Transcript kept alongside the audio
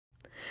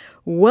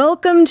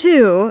Welcome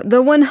to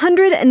the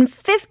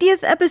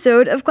 150th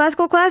episode of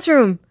Classical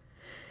Classroom.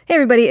 Hey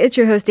everybody, it's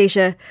your host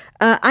Daisha.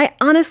 I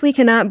honestly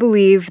cannot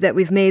believe that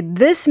we've made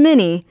this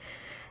many,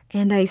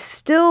 and I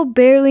still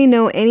barely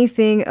know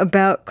anything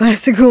about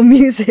classical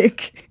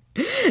music.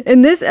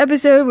 In this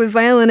episode with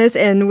violinist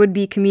and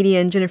would-be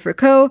comedian Jennifer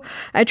Koh,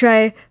 I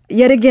try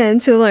yet again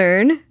to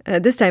learn,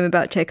 this time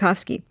about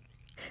Tchaikovsky.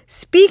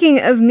 Speaking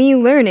of me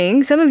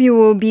learning, some of you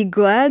will be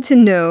glad to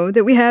know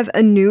that we have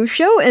a new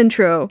show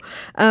intro.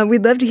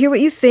 We'd love to hear what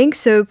you think,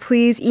 so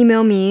please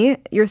email me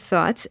your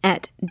thoughts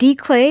at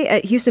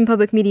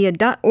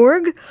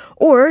dclay@houstonpublicmedia.org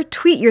or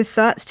tweet your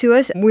thoughts to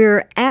us.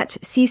 We're at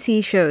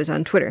CC Shows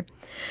on Twitter.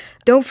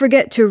 Don't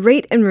forget to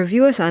rate and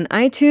review us on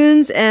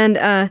iTunes,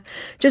 and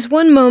just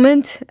one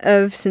moment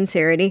of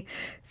sincerity.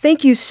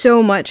 Thank you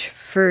so much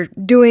for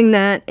doing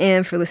that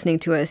and for listening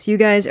to us. You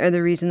guys are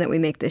the reason that we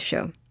make this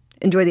show.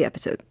 Enjoy the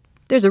episode.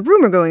 There's a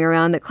rumor going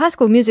around that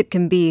classical music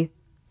can be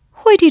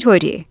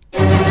hoity-toity.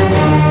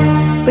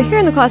 But here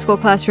in the Classical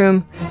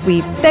Classroom, we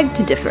beg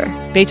to differ.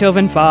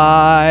 Beethoven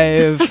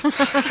 5.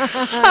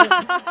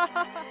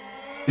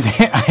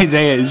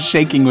 Isaiah is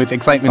shaking with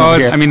excitement over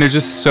here. I mean, there's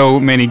just so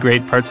many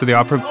great parts of the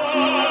opera.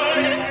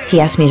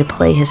 He asked me to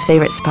play his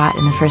favorite spot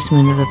in the first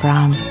movement of the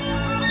Brahms.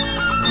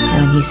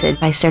 And then he said,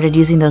 I started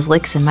using those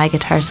licks in my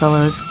guitar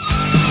solos.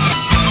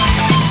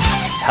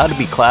 How to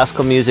be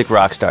classical music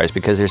rock stars,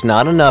 because there's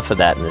not enough of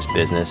that in this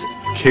business.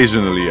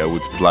 Occasionally I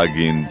would plug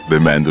in the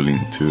mandolin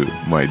to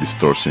my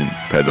distortion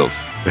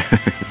pedals.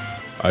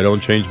 I don't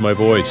change my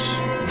voice.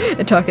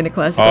 Talking to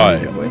classical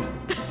music voice.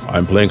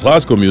 I'm playing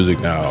classical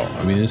music now.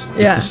 I mean, it's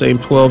the same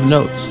 12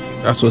 notes.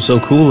 That's what's so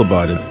cool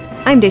about it.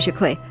 I'm Daisha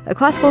Clay, a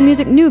classical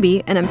music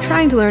newbie, and I'm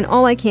trying to learn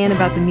all I can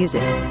about the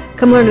music.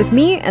 Come learn with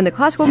me and the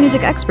classical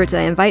music experts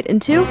I invite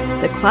into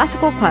the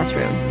Classical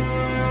Classroom.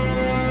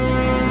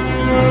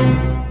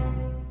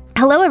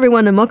 Hello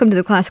everyone and welcome to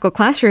the Classical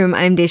Classroom.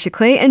 I'm Daisha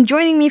Clay, and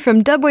joining me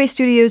from Dubway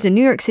Studios in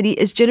New York City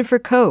is Jennifer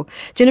Koh.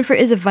 Jennifer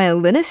is a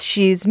violinist.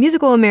 She's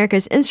Musical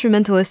America's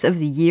Instrumentalist of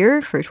the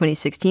Year for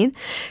 2016.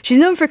 She's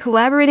known for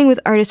collaborating with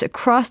artists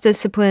across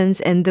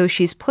disciplines, and though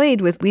she's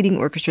played with leading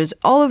orchestras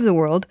all over the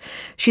world,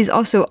 she's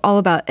also all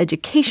about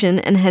education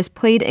and has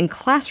played in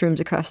classrooms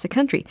across the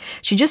country.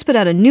 She just put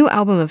out a new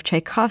album of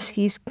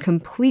Tchaikovsky's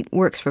complete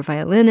works for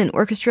violin and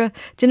orchestra.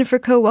 Jennifer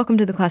Koh, welcome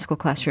to the Classical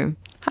Classroom.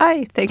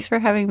 Hi, thanks for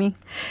having me.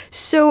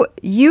 So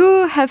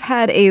you have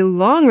had a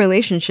long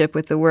relationship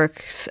with the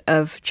works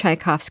of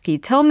Tchaikovsky.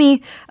 Tell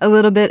me a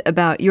little bit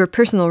about your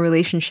personal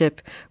relationship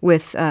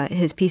with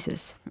his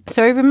pieces.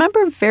 So I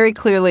remember very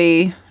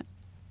clearly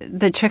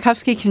the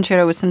Tchaikovsky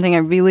concerto was something I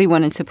really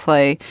wanted to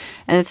play.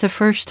 And it's the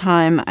first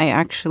time I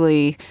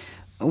actually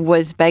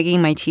was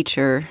begging my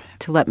teacher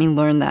to let me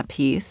learn that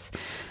piece,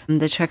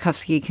 the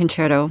Tchaikovsky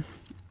concerto.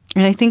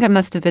 And I think I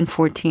must have been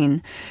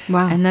 14.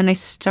 Wow. And then I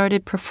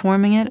started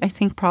performing it, I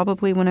think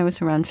probably when I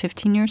was around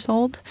 15 years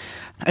old.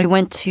 I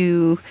went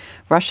to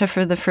Russia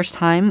for the first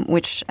time,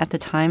 which at the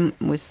time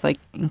was like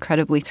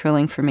incredibly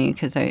thrilling for me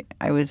because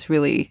I was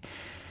really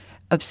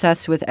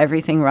obsessed with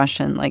everything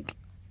Russian, like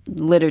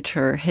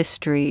literature,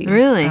 history,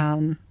 really,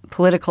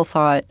 political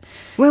thought.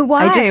 Well,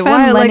 why? I just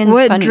found Lenin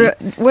funny.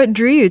 What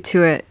drew you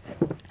to it?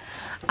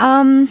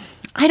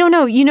 I don't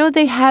know. You know,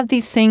 they have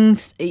these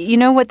things, you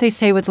know what they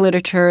say with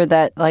literature,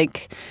 that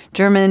like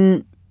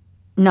German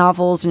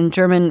novels and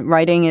German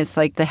writing is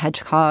like the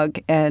hedgehog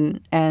and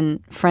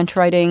French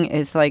writing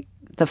is like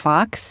the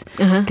fox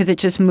because it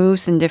just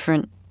moves in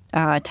different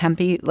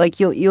tempi. Like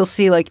you'll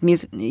see like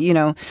music,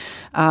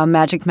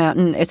 Magic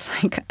Mountain.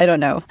 It's like, I don't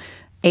know,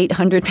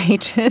 800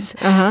 pages.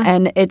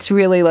 And it's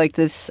really like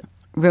this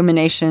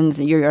ruminations,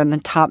 you're on the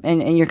top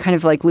and you're kind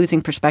of like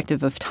losing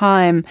perspective of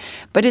time,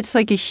 but it's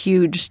like a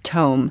huge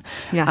tome.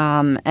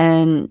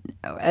 And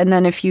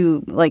then if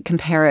you like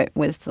compare it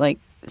with like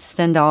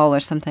Stendhal or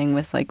something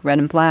with like Red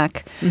and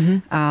Black,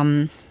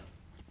 the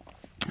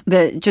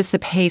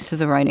pace of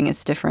the writing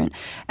is different.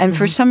 And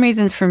for some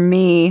reason for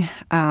me,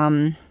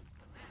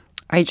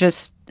 I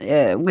just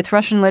with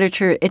Russian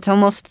literature, it's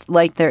almost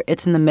like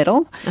it's in the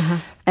middle.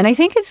 And I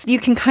think you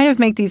can kind of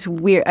make these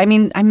weird, I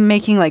mean, I'm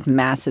making like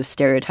massive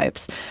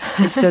stereotypes.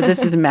 And so this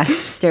is a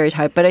massive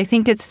stereotype, but I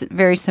think it's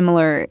very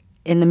similar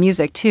in the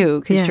music too,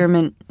 because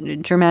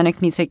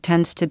Germanic music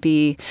tends to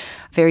be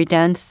very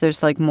dense.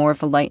 There's like more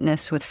of a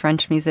lightness with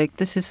French music.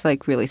 This is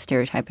like really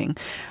stereotyping.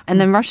 And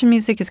then Russian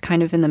music is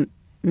kind of in the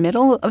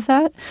middle of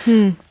that.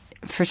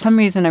 For some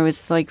reason, I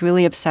was like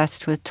really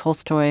obsessed with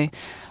Tolstoy.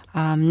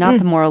 Not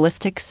the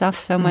moralistic stuff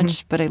so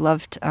much, but I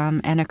loved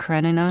Anna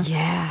Karenina.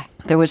 Yeah.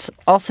 There was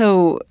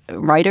also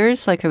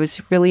writers, like I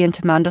was really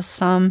into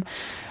Mandelstam,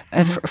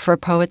 for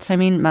poets, I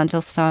mean,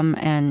 Mandelstam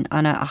and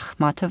Anna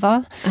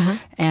Akhmatova,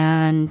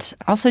 and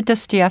also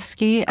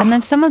Dostoevsky, and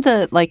then some of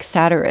the like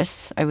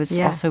satirists I was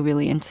also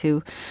really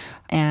into.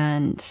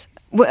 And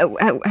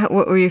what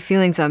were your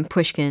feelings on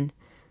Pushkin?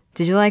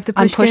 Did you like the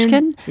On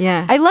Pushkin? Pushkin?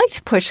 Yeah. I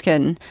liked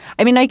Pushkin.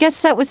 I mean, I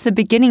guess that was the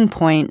beginning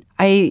point.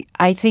 I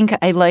think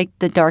I liked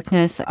the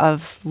darkness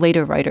of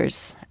later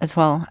writers as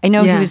well. I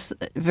know he's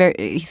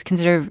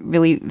considered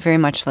really very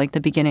much like the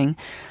beginning.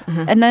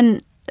 And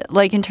then,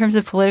 like, in terms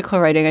of political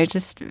writing, I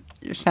just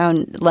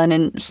found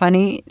Lenin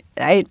funny.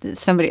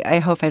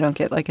 I hope I don't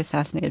get, like,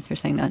 assassinated for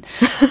saying that.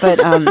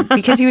 But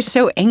because he was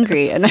so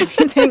angry and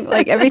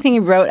everything he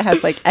wrote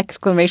has, like,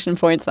 exclamation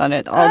points on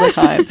it all the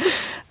time.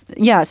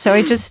 Yeah, so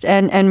I just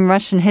and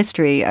Russian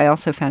history I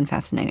also found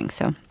fascinating.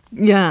 So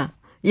yeah,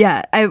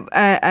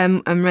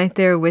 I'm right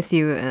there with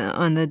you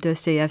on the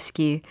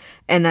Dostoevsky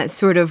and that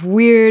sort of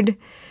weird.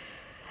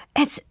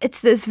 It's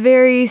this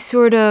very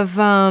sort of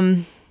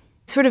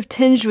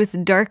tinged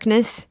with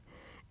darkness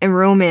and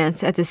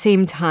romance at the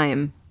same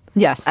time.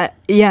 Yes,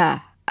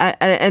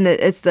 and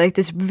it's like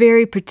this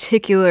very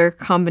particular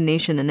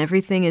combination, and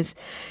everything is.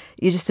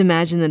 You just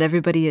imagine that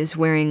everybody is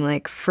wearing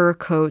like fur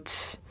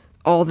coats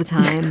all the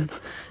time.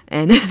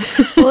 And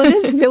well, it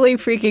is really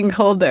freaking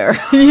cold there.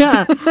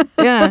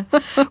 Yeah.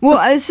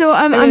 Well, so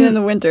I'm in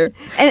the winter,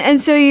 and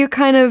so you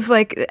kind of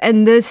like,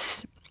 and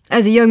this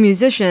as a young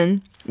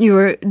musician, you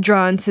were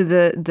drawn to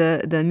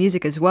the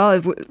music as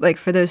well, like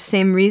for those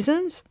same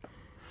reasons.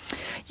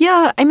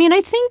 Yeah, I mean,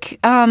 I think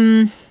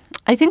when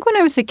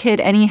I was a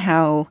kid,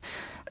 anyhow,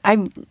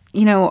 I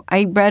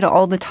read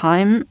all the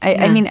time.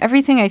 I mean,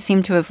 everything I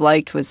seem to have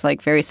liked was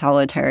like very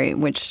solitary,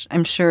 which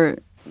I'm sure.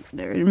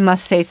 It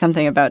must say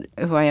something about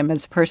who I am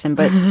as a person,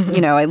 but,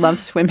 I love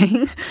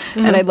swimming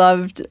and I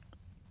loved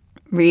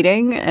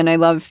reading and I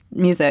loved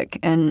music,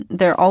 and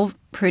they're all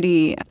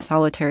pretty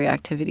solitary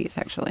activities,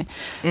 actually.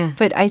 Yeah.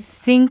 But I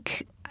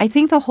think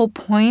the whole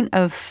point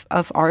of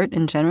art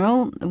in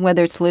general,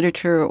 whether it's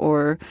literature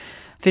or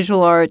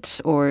visual arts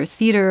or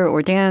theater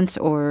or dance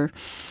or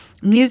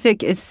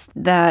music, is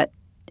that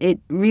it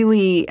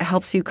really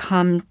helps you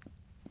come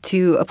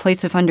to a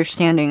place of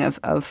understanding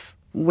of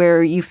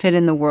where you fit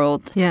in the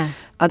world,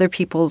 other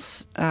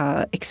people's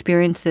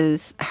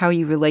experiences, how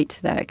you relate to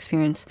that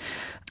experience.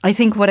 I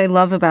think what I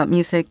love about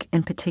music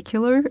in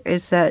particular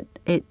is that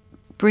it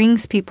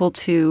brings people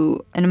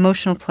to an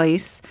emotional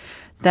place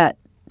that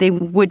they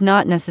would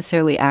not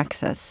necessarily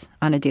access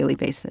on a daily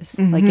basis.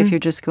 Mm-hmm. Like if you're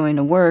just going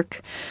to work,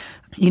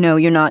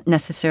 you're not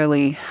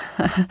necessarily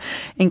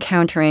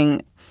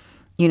encountering,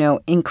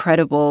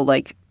 incredible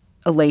like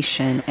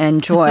elation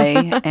and joy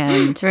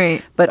and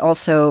right. But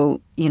also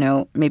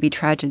maybe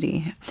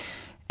tragedy.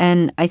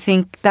 And I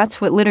think that's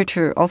what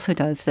literature also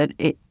does, that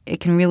it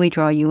can really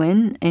draw you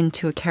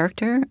into a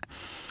character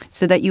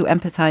so that you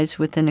empathize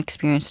with an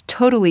experience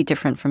totally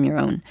different from your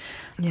own.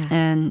 Yeah.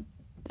 And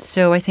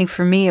so I think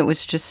for me it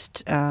was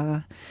just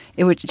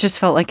just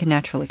felt like a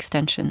natural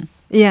extension.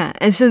 Yeah.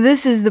 And so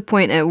this is the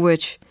point at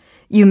which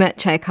you met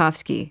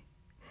Tchaikovsky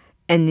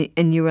and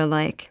you were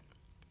like,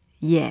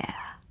 yeah.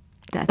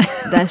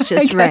 That's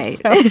just right.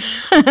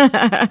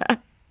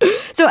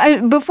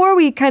 So before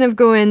we kind of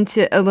go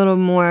into a little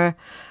more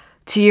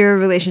to your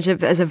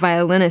relationship as a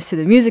violinist to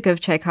the music of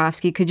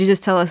Tchaikovsky, could you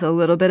just tell us a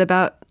little bit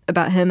about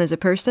him as a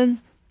person?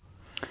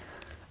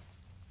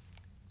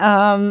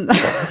 I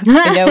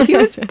know he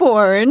was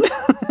born.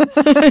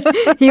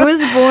 He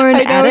was born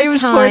I know at he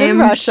was born in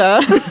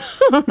Russia.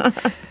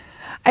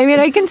 I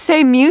mean, I can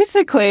say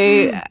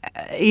musically,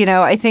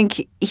 I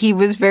think he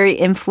was very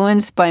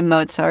influenced by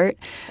Mozart.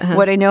 Uh-huh.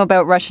 What I know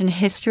about Russian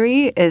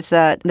history is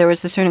that there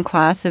was a certain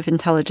class of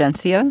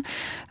intelligentsia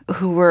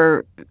who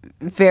were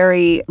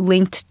very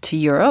linked to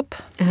Europe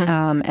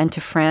and to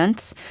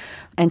France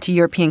and to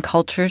European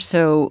culture.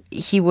 So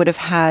he would have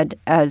had,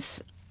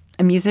 as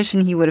a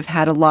musician, he would have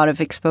had a lot of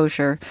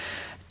exposure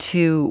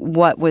to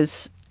what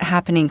was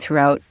happening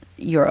throughout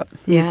Europe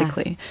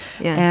musically.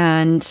 Yeah.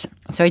 And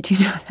so I do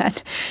know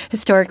that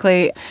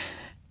historically.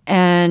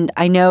 And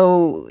I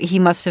know he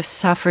must have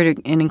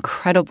suffered an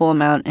incredible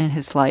amount in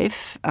his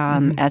life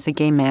as a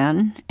gay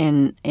man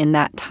in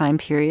that time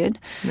period.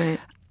 Right.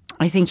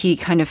 I think he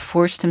kind of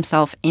forced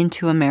himself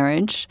into a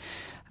marriage.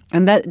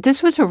 And that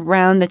this was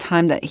around the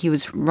time that he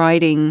was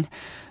writing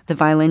the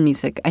violin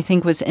music, I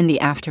think, was in the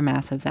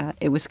aftermath of that.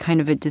 It was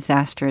kind of a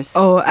disastrous...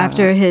 Oh,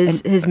 after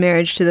his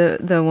marriage to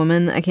the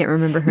woman? I can't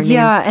remember her name.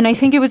 Yeah, and I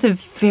think it was a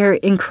very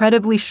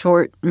incredibly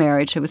short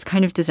marriage. It was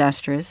kind of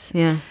disastrous.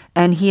 Yeah.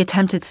 And he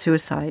attempted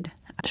suicide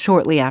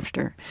shortly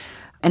after.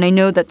 And I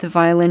know that the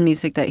violin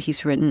music that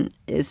he's written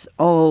is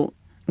all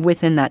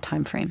within that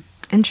time frame.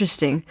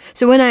 Interesting.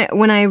 So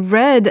when I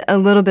read a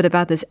little bit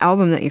about this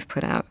album that you've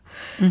put out,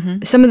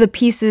 some of the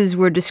pieces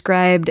were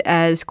described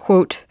as,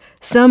 quote,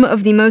 some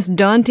of the most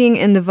daunting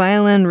in the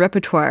violin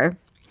repertoire.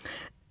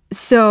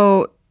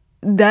 So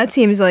that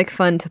seems like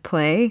fun to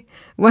play.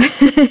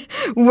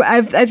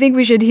 I think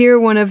we should hear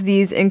one of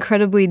these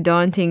incredibly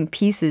daunting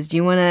pieces. Do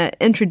you want to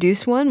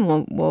introduce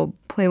one? We'll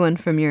play one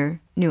from your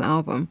new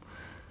album.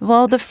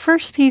 Well, the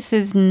first piece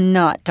is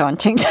not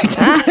daunting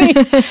technically.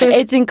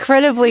 It's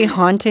incredibly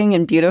haunting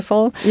and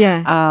beautiful.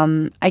 Yeah.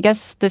 I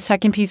guess the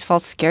second piece,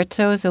 False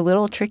Scherzo, is a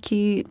little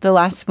tricky. The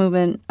last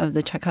movement of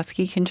the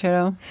Tchaikovsky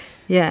concerto.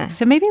 Yeah.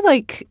 So maybe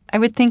I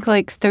would think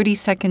 30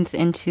 seconds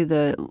into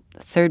the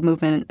third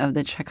movement of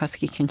the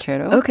Tchaikovsky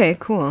concerto. Okay,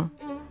 cool.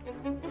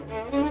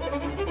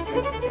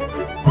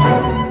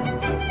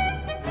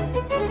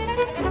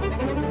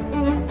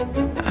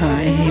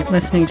 I hate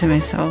listening to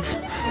myself.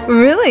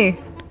 Really?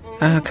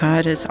 Oh,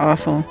 God, it's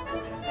awful.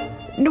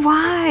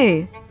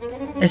 Why?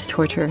 It's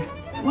torture.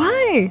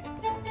 Why?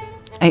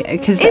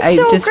 Because It's I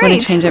so just great.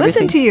 want to change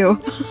everything. Listen to you.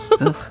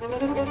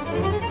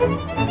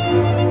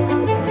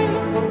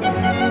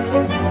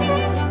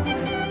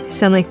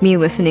 Sound like me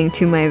listening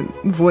to my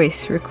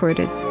voice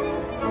recorded.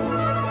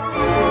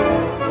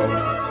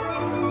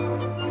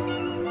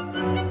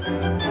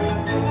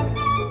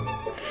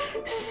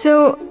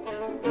 So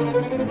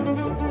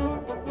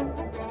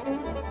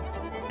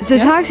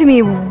talk to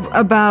me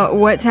about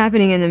what's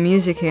happening in the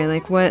music here.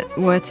 Like what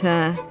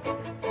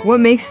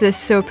makes this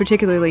so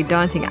particularly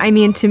daunting? I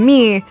mean, to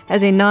me,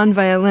 as a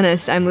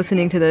non-violinist, I'm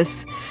listening to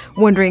this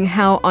wondering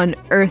how on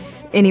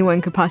earth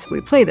anyone could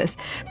possibly play this.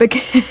 But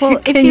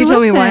can you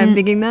tell me why I'm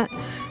thinking that?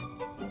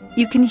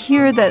 You can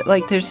hear that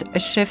there's a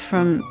shift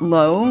from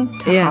low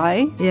to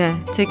high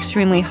to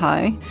extremely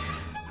high.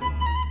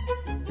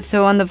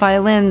 So on the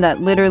violin,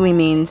 that literally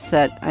means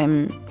that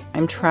I'm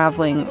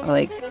traveling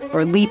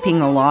or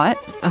leaping a lot.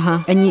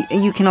 And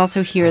you can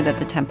also hear that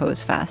the tempo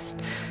is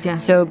fast. Yeah.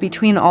 So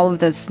between all of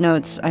those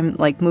notes, I'm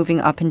moving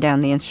up and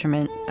down the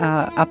instrument,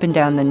 up and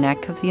down the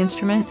neck of the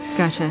instrument.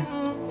 Gotcha.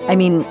 I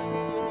mean,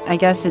 I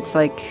guess it's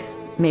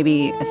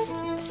maybe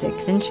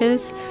 6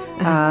 inches.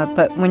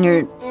 But when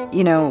you're,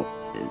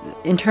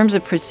 in terms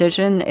of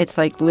precision, it's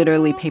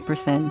literally paper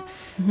thin.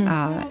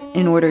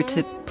 In order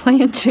to play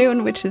in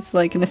tune, which is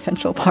an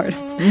essential part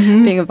of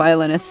being a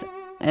violinist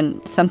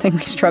and something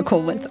we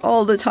struggle with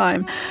all the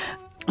time.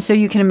 So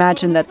you can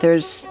imagine that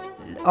there's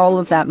all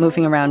of that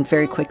moving around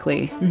very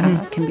quickly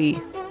can be,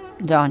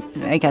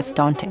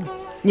 daunting.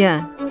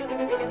 Yeah.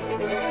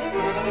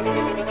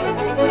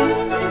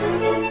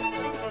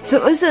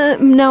 So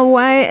now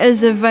why,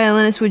 as a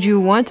violinist, would you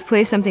want to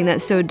play something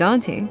that's so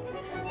daunting?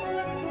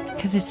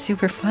 Because it's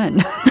super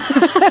fun.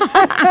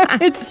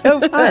 It's so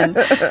fun.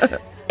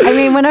 I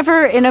mean,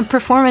 whenever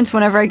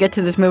I get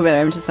to this movement,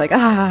 I'm just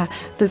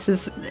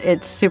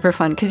it's super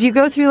fun. Because you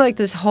go through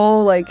this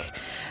whole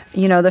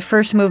the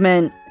first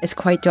movement is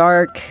quite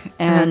dark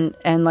and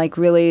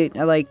really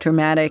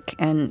dramatic.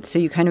 And so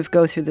you kind of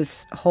go through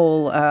this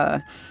whole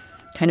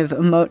kind of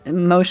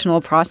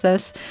emotional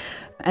process.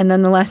 And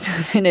then the last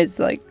movement is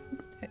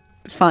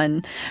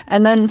fun.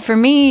 And then for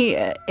me,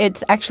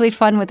 it's actually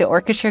fun with the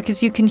orchestra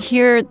because you can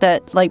hear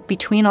that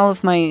between all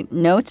of my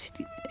notes,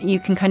 you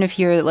can kind of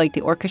hear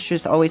the orchestra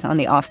is always on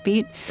the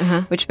offbeat,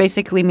 which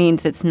basically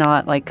means it's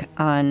not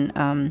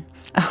on.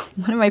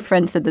 One of my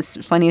friends said this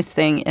funniest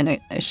thing in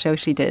a show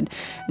she did,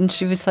 and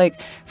she was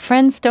like,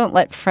 "Friends don't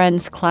let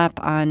friends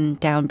clap on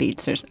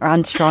downbeats or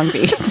on strong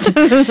beats."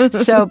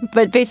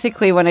 But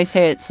basically, when I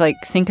say it's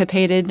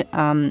syncopated,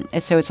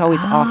 so it's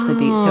always off the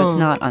beat, so it's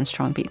not on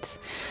strong beats.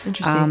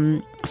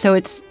 Interesting. So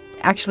it's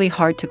actually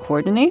hard to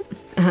coordinate,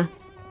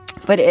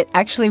 but it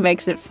actually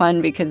makes it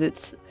fun because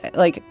it's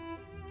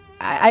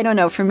I don't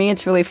know. For me,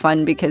 it's really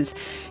fun because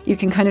you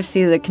can kind of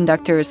see the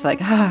conductor is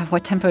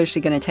what tempo is she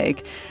going to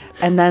take?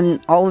 And then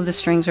all of the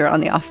strings are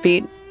on the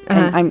offbeat,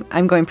 and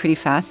I'm going pretty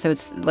fast, so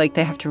it's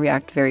they have to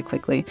react very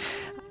quickly.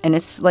 And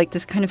it's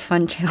this kind of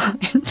fun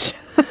challenge.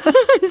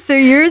 So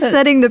you're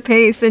setting the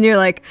pace, and you're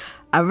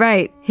all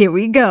right, here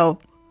we go.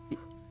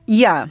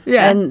 Yeah.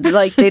 And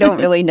they don't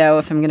really know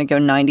if I'm going to go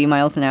 90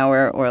 miles an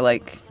hour or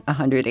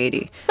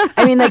 180.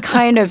 I mean, they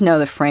kind of know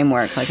the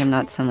framework. I'm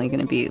not suddenly going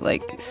to be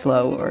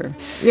slow or...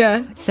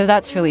 Yeah. So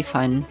that's really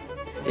fun.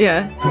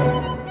 Yeah.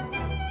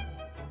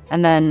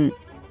 And then,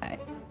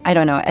 I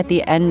don't know, at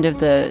the end of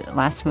the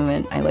last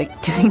movement, I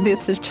like doing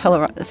this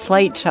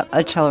slight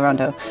cello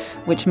rondo,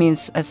 which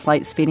means a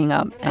slight speeding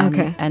up.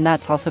 And, and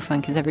that's also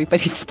fun because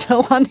everybody's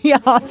still on the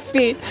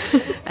offbeat.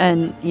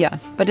 And yeah,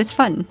 but it's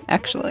fun,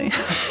 actually.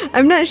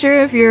 I'm not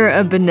sure if you're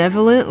a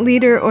benevolent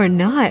leader or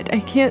not. I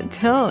can't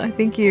tell. I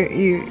think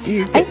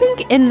you I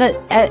think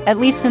at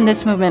least in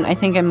this movement, I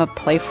think I'm a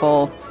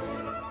playful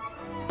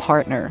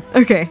partner.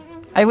 Okay.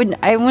 I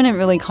wouldn't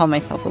really call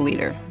myself a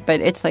leader,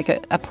 but it's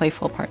a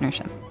playful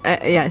partnership.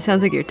 Yeah, it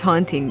sounds like you're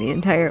taunting the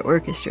entire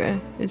orchestra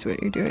is what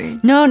you're doing.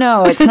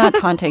 No, it's not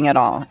taunting at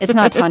all. It's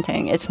not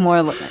taunting. It's more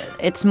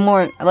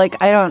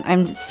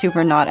I'm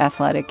super not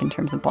athletic in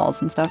terms of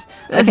balls and stuff.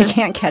 I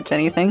can't catch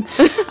anything.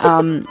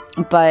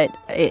 But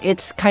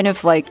it's kind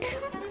of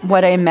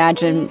what I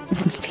imagine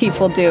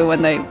people do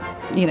when they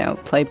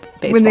play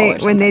baseball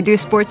when they do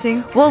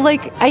sportsing. Well,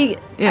 I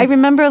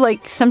remember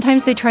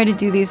sometimes they try to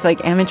do these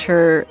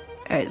amateur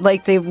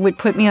like they would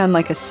put me on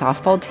like a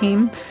softball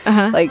team,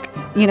 like,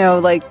 you know,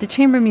 like the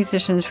chamber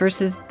musicians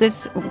versus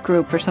this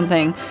group or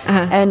something.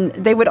 And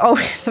they would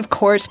always, of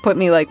course, put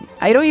me like,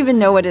 I don't even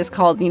know what it's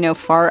called, you know,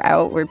 far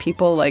out where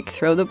people like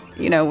throw the,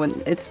 you know,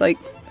 when it's like,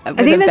 I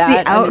think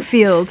that's the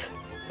outfield.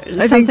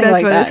 I think that's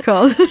like what it's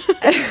called.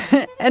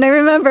 And I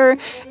remember,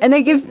 and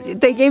they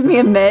gave me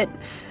a mitt,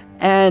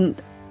 and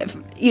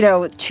you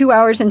know, 2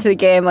 hours into the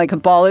game, like a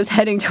ball is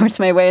heading towards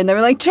my way, and they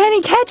were like,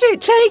 Jenny, catch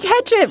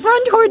it,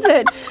 run towards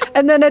it.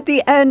 And then at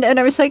the end, and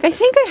I was like, I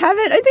think I have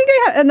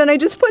it, and then I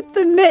just put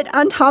the mitt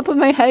on top of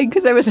my head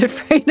because I was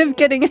afraid of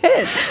getting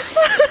hit.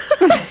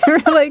 They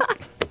were like,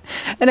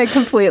 and I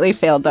completely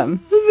failed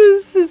them.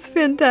 This is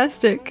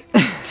fantastic.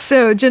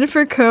 So,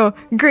 Jennifer Koh,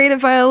 great at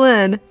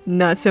violin,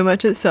 not so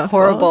much at softball.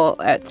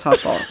 Horrible at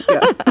softball.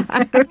 Yeah.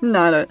 I'm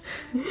not a...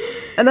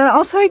 And then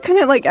also I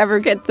couldn't like ever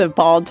get the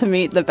ball to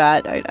meet the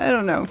bat. I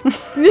don't know.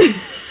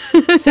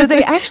 So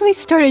they actually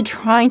started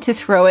trying to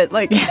throw it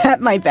like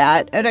at my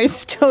bat, and I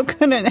still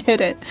couldn't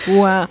hit it.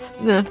 Wow.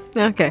 No.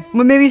 Okay.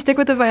 Well, maybe stick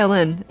with the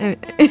violin.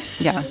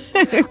 Yeah.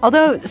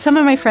 Although some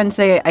of my friends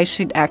say I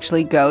should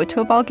actually go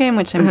to a ball game,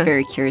 which I'm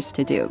very curious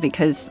to do,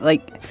 because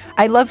like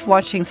I love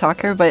watching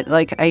soccer, but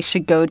like I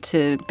should go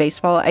to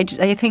baseball. I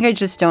think I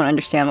just don't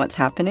understand what's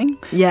happening.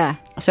 Yeah.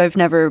 So I've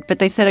never, but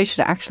they said I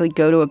should actually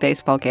go to a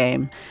baseball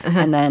game,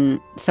 and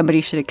then somebody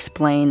should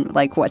explain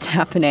like what's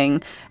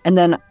happening. And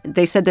then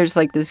they said there's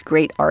like this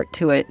great art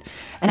to it.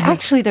 And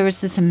actually there was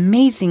this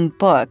amazing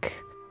book,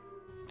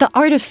 The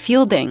Art of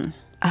Fielding.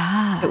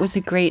 It was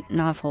a great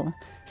novel.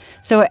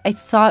 So I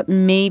thought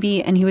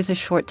maybe, and he was a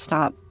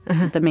shortstop,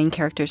 the main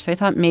character. So I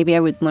thought maybe I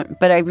would learn,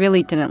 but I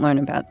really didn't learn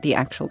about the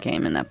actual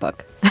game in that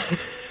book.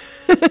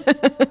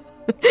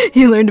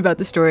 You learned about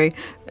the story.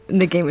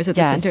 The game was at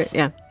the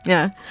center.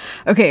 Yeah.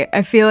 Okay,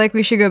 I feel like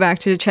we should go back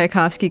to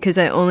Tchaikovsky because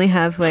I only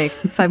have like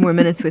 5 more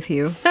minutes with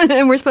you.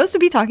 And we're supposed to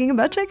be talking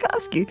about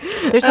Tchaikovsky.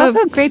 There's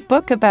also a great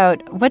book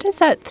about, what is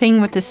that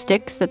thing with the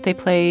sticks that they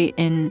play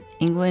in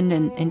England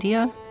and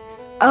India?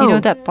 Do you know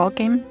that ball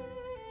game?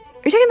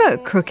 Are you talking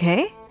about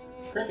croquet?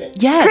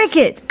 Yes.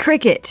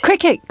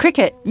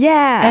 Cricket.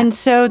 Yeah. And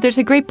so there's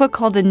a great book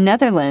called The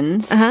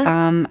Netherlands.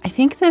 I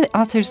think the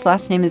author's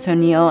last name is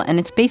O'Neill, and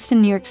it's based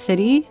in New York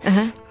City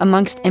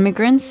amongst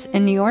immigrants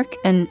in New York.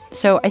 And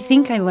so I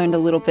think I learned a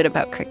little bit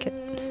about cricket,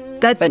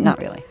 but not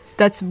really.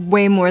 That's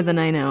way more than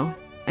I know.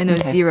 I know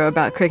zero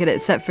about cricket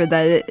except for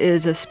that it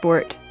is a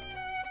sport.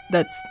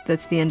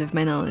 That's the end of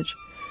my knowledge.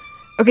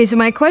 Okay, so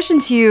my question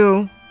to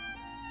you,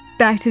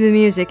 back to the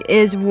music,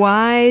 is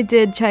why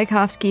did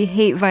Tchaikovsky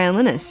hate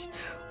violinists?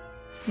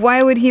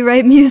 Why would he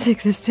write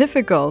music this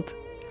difficult?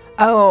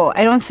 Oh,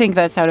 I don't think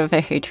that's out of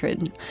a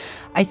hatred.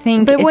 I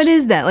think. But what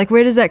is that? Like,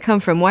 where does that come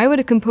from? Why would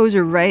a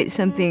composer write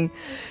something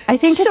I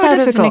think so it's out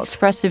difficult? of an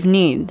expressive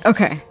need.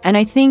 Okay. And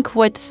I think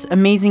what's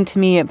amazing to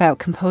me about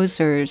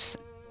composers,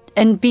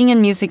 and being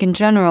in music in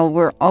general,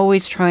 we're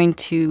always trying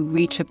to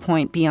reach a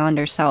point beyond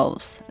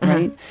ourselves,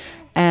 right?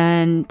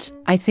 And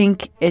I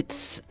think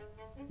it's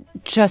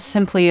just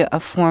simply a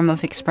form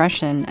of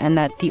expression, and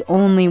that the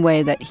only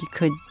way that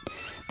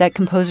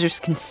composers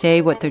can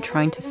say what they're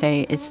trying to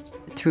say is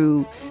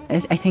through,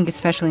 I think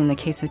especially in the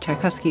case of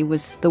Tchaikovsky,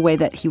 was the way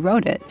that he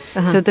wrote it.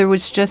 So there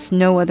was just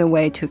no other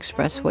way to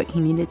express what he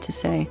needed to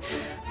say.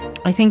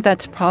 I think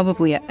that's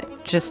probably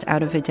just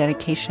out of a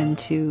dedication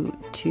to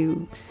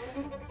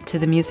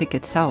the music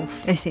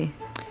itself. I see.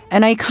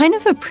 And I kind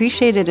of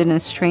appreciate it in a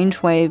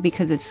strange way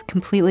because it's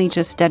completely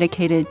just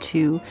dedicated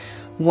to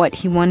what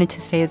he wanted to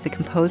say as a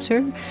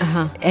composer.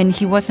 And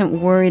he wasn't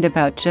worried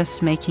about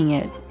just making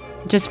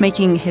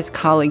his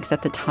colleagues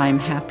at the time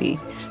happy,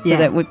 so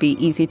that it would be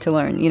easy to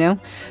learn, you know?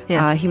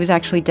 Yeah. He was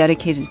actually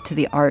dedicated to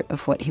the art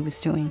of what he was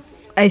doing.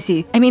 I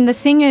see. I mean, the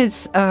thing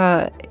is,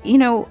 you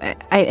know,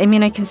 I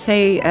mean, I can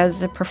say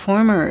as a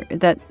performer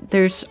that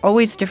there's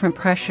always different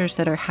pressures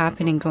that are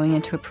happening going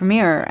into a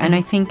premiere. And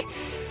I think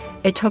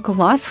it took a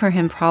lot for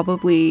him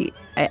probably.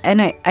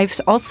 And I've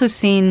also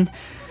seen,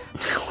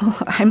 well,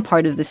 I'm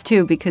part of this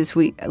too, because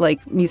we,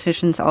 like,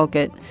 musicians all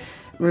get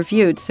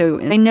reviewed.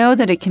 So I know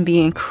that it can be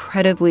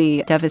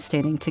incredibly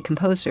devastating to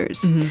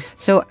composers.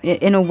 So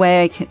in a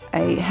way, I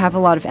have a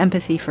lot of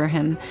empathy for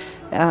him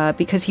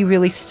because he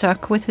really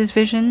stuck with his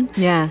vision.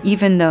 Yeah.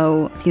 Even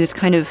though he was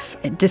kind of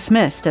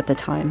dismissed at the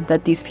time,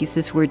 that these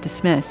pieces were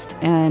dismissed.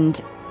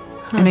 And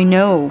I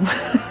know,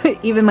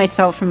 even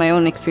myself from my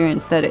own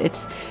experience, that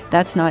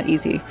that's not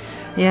easy.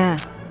 Yeah.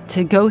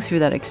 To go through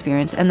that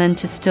experience and then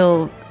to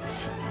still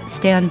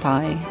stand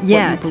by what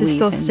you believe to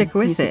still stick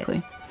with musically.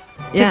 it.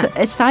 Yeah.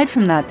 Aside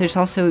from that, there's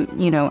also,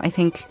 you know, I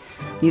think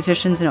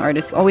musicians and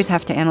artists always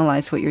have to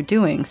analyze what you're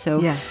doing.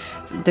 So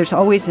there's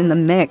always in the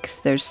mix,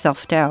 there's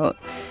self-doubt.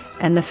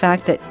 And the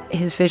fact that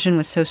his vision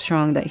was so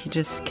strong that he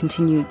just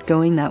continued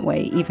going that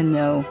way, even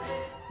though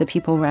the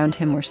people around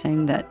him were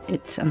saying that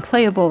it's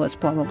unplayable, it's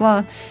blah, blah,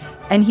 blah.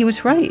 And he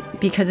was right,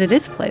 because it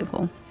is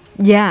playable.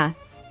 Yeah,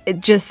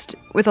 it just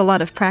with a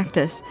lot of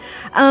practice.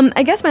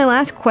 I guess my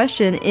last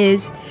question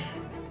is,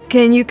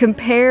 Can you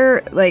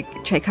compare, like,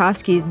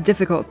 Tchaikovsky's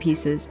difficult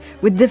pieces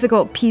with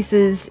difficult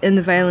pieces in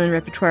the violin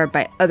repertoire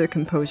by other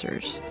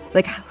composers?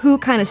 Like, who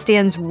kind of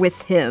stands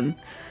with him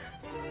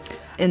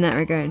in that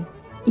regard?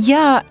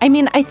 Yeah, I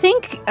mean, I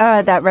think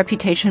that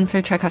reputation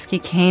for Tchaikovsky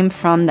came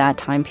from that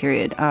time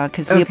period,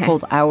 because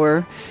Leopold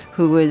Auer,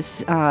 who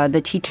was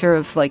the teacher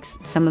of like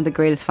some of the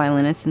greatest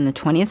violinists in the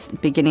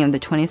beginning of the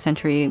 20th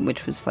century,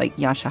 which was like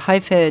Jascha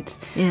Heifetz,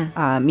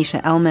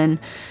 Misha Elman,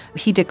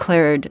 he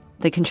declared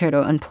the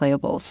concerto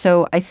unplayable.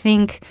 So I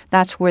think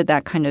that's where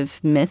that kind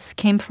of myth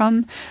came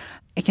from.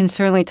 I can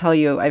certainly tell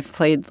you I've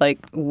played like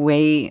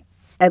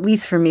at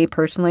least for me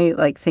personally,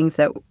 like things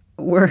that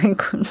were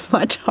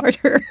much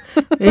harder.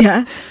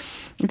 Yeah.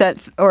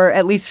 Or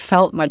at least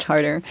felt much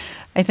harder.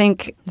 I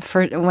think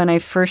when I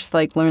first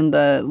like learned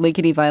the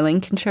Ligeti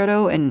violin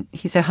concerto, and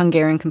he's a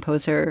Hungarian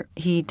composer,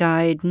 he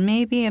died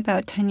maybe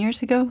about 10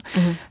 years ago.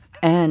 Mm-hmm.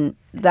 And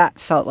that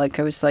felt like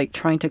I was like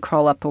trying to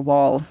crawl up a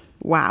wall.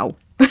 Wow.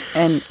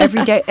 And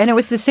every day, and it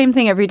was the same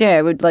thing every day.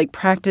 I would like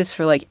practice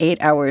for like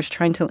 8 hours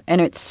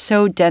and it's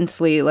so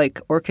densely like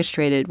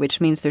orchestrated,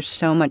 which means there's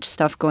so much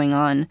stuff going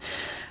on.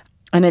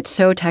 And it's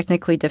so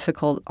technically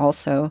difficult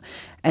also.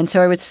 And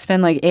so I would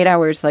spend like 8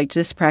 hours like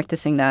just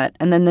practicing that.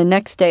 And then the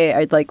next day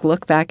I'd like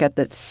look back at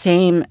that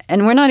same,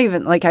 and we're not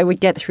even like, I would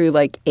get through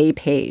like a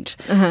page.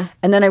 Uh-huh.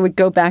 And then I would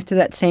go back to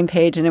that same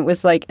page and it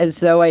was like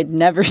as though I'd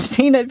never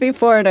seen it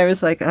before. And I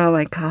was like, oh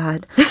my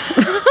God.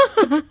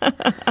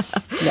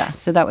 Yeah,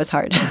 so that was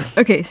hard.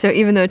 Okay, so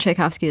even though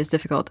Tchaikovsky is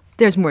difficult,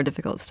 there's more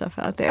difficult stuff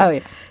out there. Oh,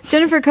 yeah.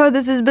 Jennifer Koh,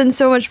 this has been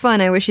so much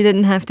fun. I wish you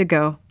didn't have to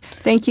go.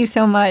 Thank you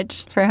so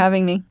much for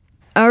having me.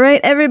 All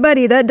right,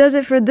 everybody, that does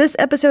it for this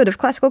episode of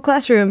Classical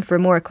Classroom. For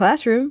more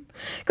Classroom,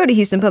 go to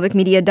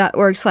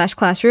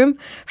houstonpublicmedia.org/classroom.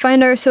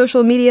 Find our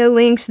social media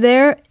links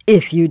there,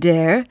 if you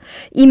dare.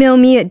 Email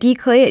me at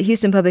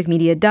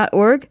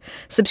dclay@houstonpublicmedia.org.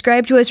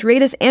 Subscribe to us,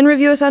 rate us, and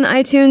review us on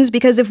iTunes,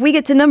 because if we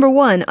get to number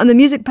 1 on the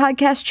music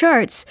podcast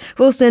charts,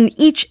 we'll send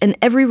each and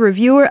every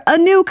reviewer a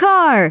new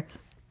car.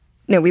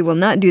 No, we will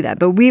not do that,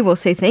 but we will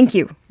say thank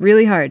you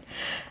really hard.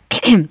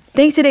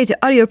 Thanks today to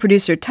audio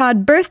producer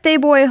Todd Birthday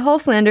Boy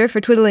Hulslander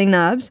for twiddling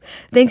knobs.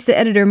 Thanks to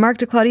editor Mark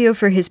DeClaudio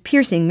for his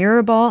piercing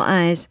mirror ball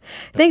eyes.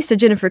 Thanks to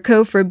Jennifer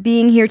Koh for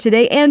being here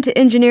today, and to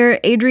engineer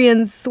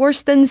Adrian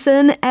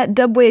Thorstensen at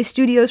Dubway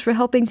Studios for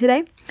helping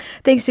today.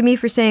 Thanks to me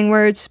for saying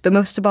words, but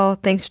most of all,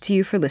 thanks to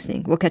you for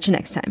listening. We'll catch you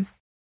next time.